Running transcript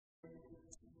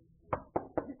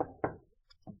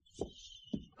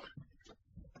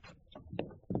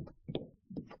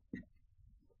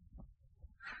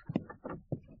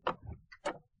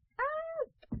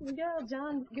go,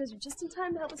 John. You guys are just in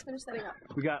time to help us finish setting up.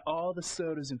 We got all the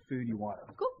sodas and food you want.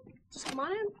 Cool. Just come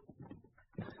on in.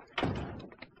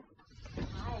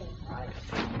 Hi.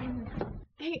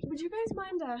 Hey, would you guys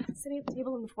mind sitting at the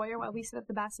table in the foyer while we set up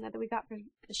the bassinet that we got for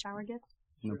the shower gift?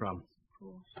 No problem.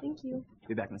 Cool. Thank you.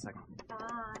 Be back in a second.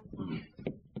 Bye.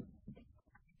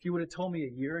 If you would have told me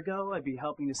a year ago I'd be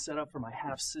helping to set up for my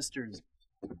half-sister's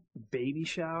baby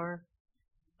shower,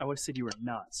 I would have said you were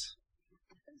nuts.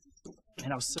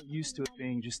 And I was so used to it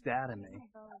being just Dad and me.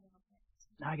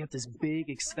 Now I got this big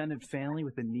extended family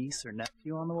with a niece or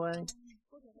nephew on the way.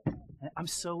 And I'm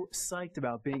so psyched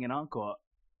about being an uncle.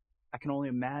 I can only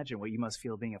imagine what you must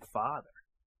feel being a father.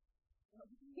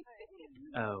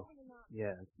 Oh,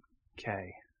 yeah,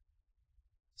 Kay.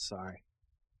 Sorry.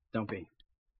 Don't be.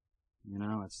 You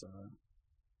know, it's,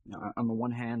 on the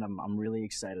one hand, I'm really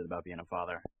excited about being a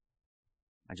father.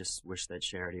 I just wish that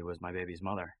Charity was my baby's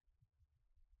mother.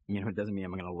 You know, it doesn't mean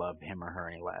I'm going to love him or her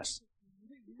any less.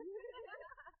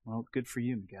 Well, good for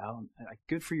you, Miguel.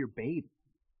 Good for your baby.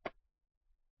 You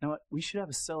know what? We should have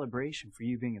a celebration for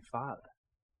you being a father.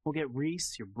 We'll get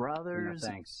Reese, your brothers. No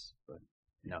thanks, but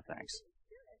no thanks.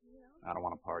 I don't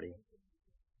want to party.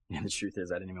 And the truth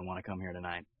is, I didn't even want to come here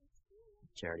tonight.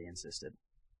 Charity insisted.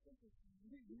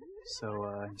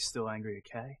 So, you still angry at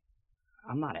Kay?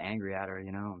 I'm not angry at her,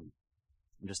 you know.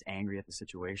 I'm just angry at the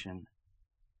situation.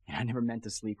 And I never meant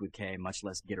to sleep with Kay, much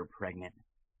less get her pregnant.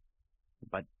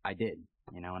 But I did,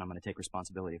 you know, and I'm going to take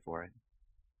responsibility for it.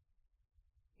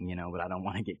 You know, but I don't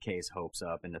want to get Kay's hopes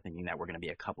up into thinking that we're going to be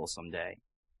a couple someday.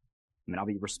 I mean, I'll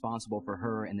be responsible for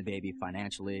her and the baby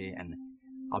financially, and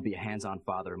I'll be a hands-on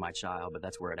father of my child, but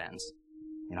that's where it ends.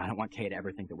 You know, I don't want Kay to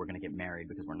ever think that we're going to get married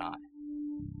because we're not.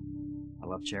 I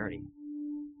love Charity,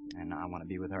 and I want to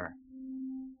be with her.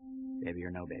 Baby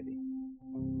or no baby.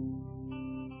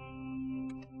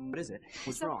 What is it?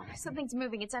 What's wrong? Something's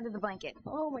moving. It's under the blanket.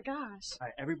 Oh my gosh. All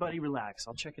right, everybody relax.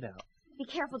 I'll check it out. Be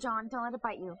careful, John. Don't let it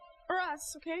bite you. Or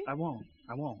us, okay? I won't.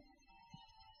 I won't.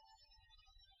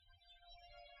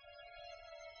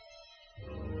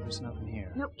 There's nothing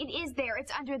here. No, it is there.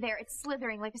 It's under there. It's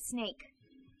slithering like a snake.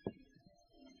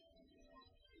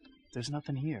 There's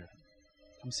nothing here.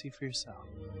 Come see for yourself.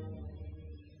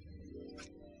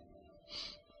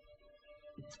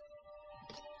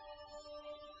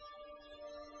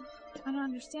 I don't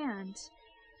understand.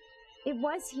 It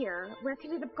was here. Where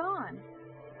could it have gone?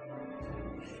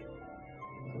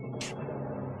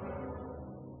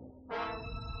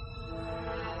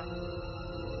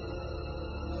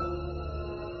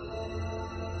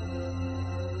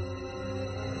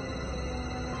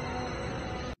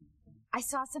 I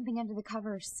saw something under the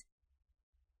covers.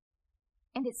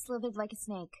 And it slithered like a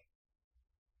snake.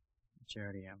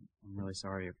 Charity, I'm really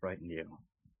sorry it frightened you.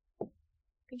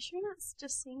 Are you sure you're not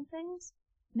just seeing things?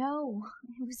 No,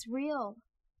 it was real.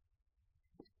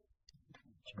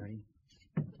 Charity,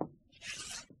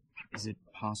 is it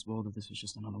possible that this was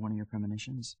just another one of your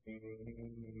premonitions?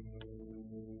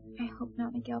 I hope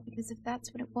not, Miguel, because if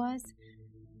that's what it was,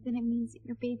 then it means that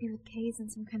your baby with Kay is in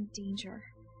some kind of danger.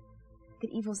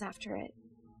 That evil's after it.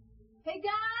 Hey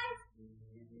guys!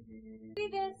 See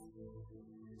this?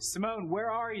 Simone, where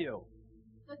are you?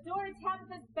 The door to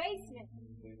Tabitha's basement.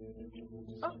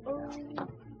 Uh-oh.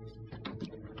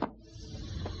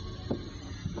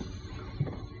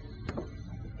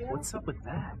 What's up with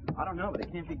that? I don't know, but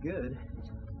it can't be good.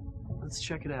 Let's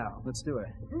check it out. Let's do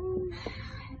it.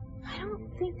 I don't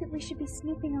think that we should be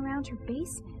snooping around her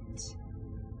basement.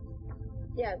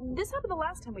 Yeah, this happened the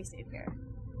last time we stayed here.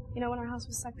 You know, when our house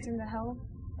was sucked into hell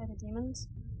by the demons?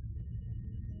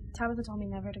 Tabitha told me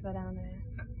never to go down there.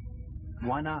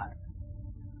 Why not?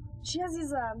 She has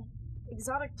these,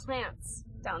 exotic plants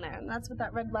down there, and that's what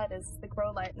that red light is, the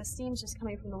grow light, and the steam's just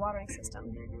coming from the watering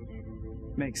system.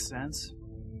 Makes sense.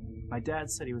 My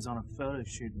dad said he was on a photo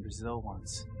shoot in Brazil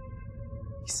once.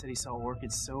 He said he saw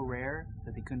orchids so rare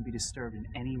that they couldn't be disturbed in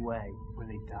any way or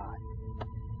they'd die.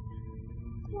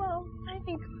 Well, I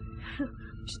think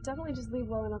we should definitely just leave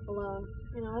well enough alone.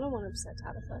 You know, I don't want to upset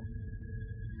Tabitha.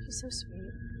 She's so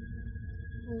sweet.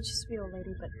 I mean, she's a sweet old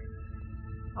lady, but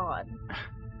odd.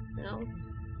 You know?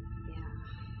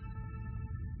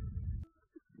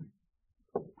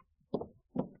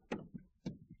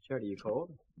 Charity, you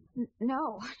cold?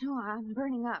 No, I'm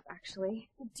burning up, actually.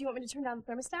 Do you want me to turn down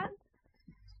the thermostat?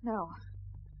 No.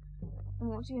 It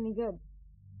won't do any good.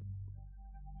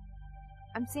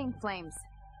 I'm seeing flames.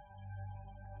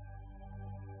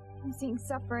 I'm seeing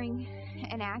suffering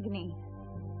and agony.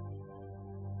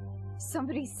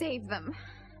 Somebody save them.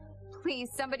 Please,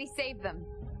 somebody save them.